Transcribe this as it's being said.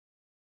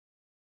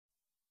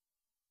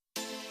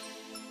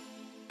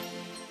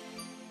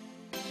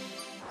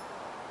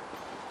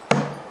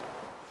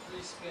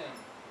skin.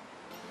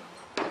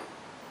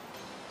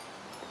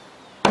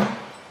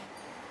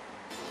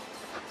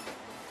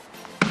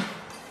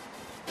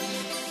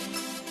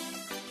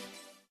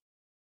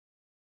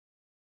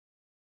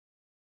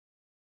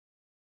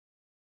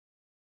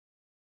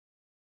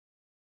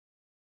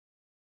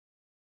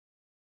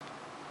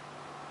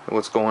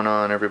 What's going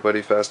on,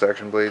 everybody? Fast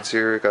Action Blades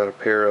here. Got a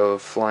pair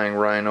of flying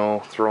Rhino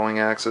throwing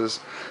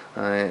axes.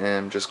 I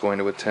am just going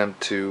to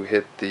attempt to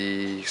hit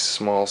the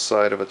small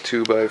side of a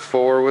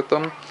 2x4 with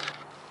them.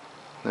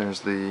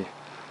 There's the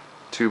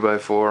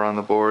 2x4 on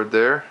the board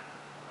there.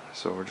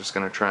 So we're just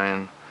going to try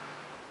and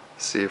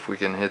see if we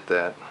can hit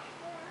that.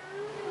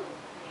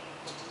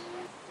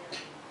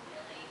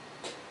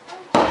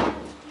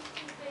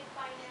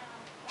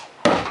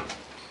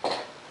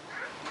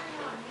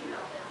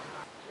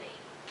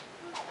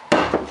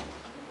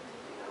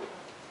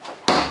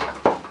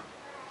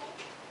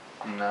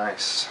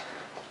 Nice.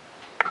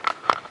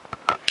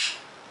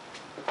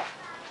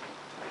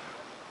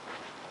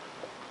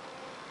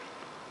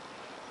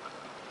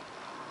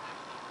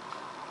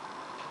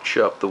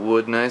 Chop the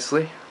wood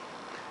nicely.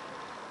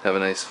 Have a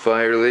nice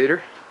fire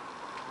later.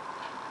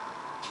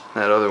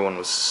 That other one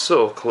was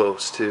so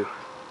close too.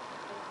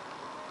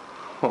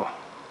 Oh,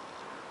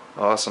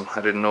 awesome.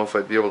 I didn't know if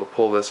I'd be able to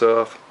pull this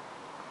off.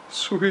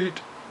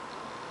 Sweet.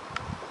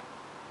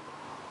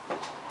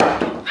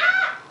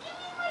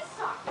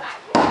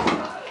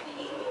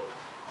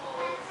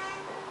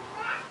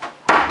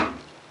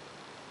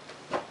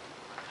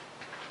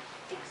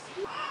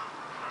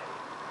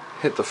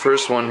 Hit the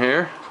first one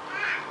here.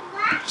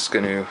 Just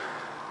going to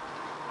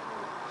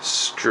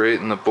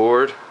straighten the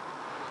board.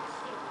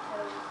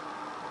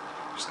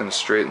 Just going to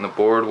straighten the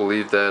board. We'll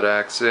leave that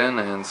axe in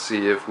and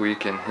see if we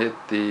can hit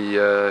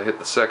the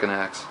second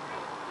axe.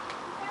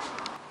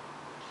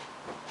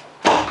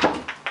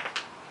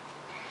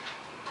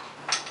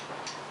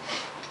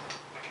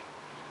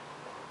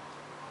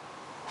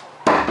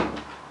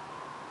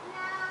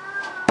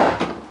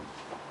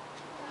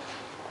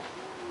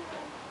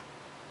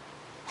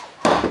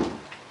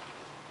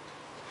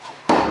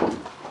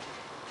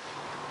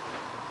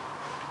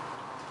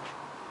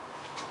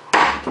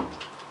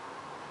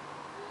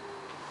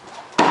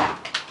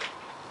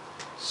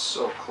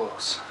 So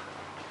close.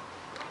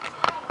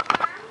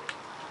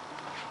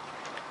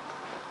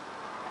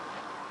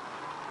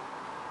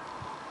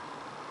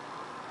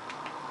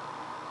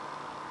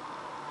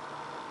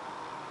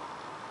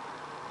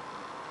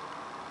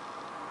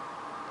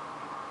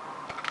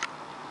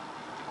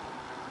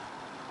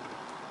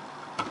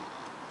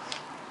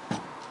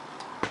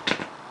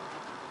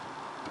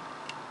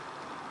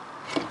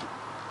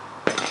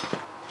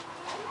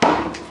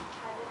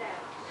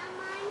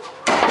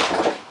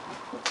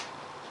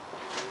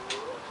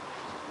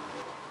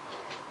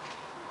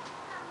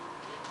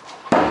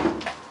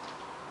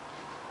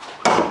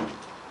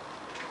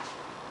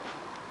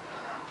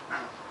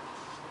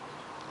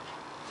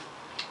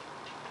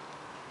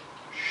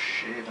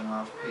 Shaving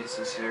off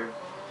pieces here.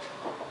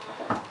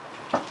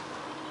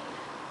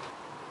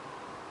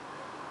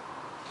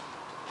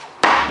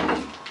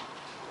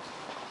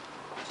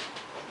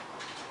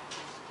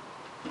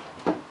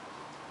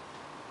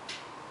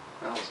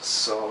 That was a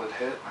solid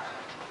hit.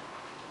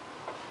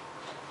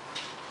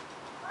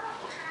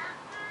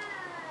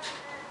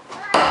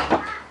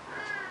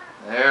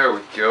 There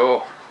we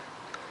go.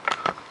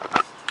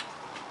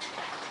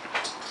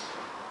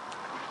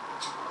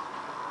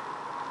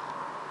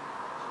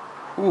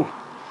 Ooh,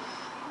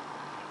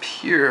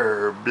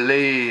 pure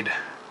blade.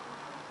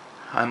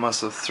 I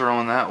must have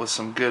thrown that with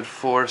some good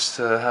force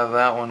to have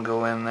that one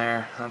go in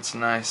there. That's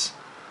nice.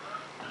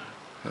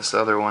 This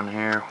other one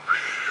here,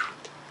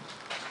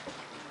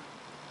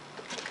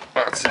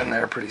 that's in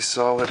there pretty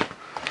solid.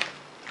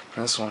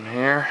 This one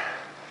here,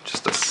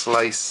 just a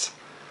slice.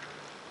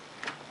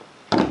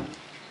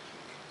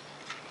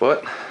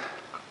 But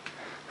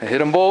I hit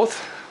them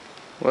both.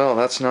 Well,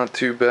 that's not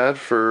too bad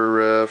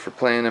for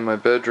playing in my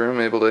bedroom.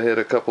 Able to hit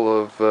a couple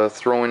of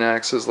throwing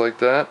axes like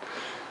that.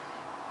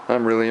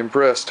 I'm really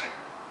impressed.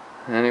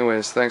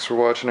 Anyways, thanks for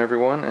watching,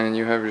 everyone, and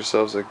you have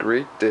yourselves a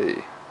great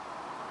day.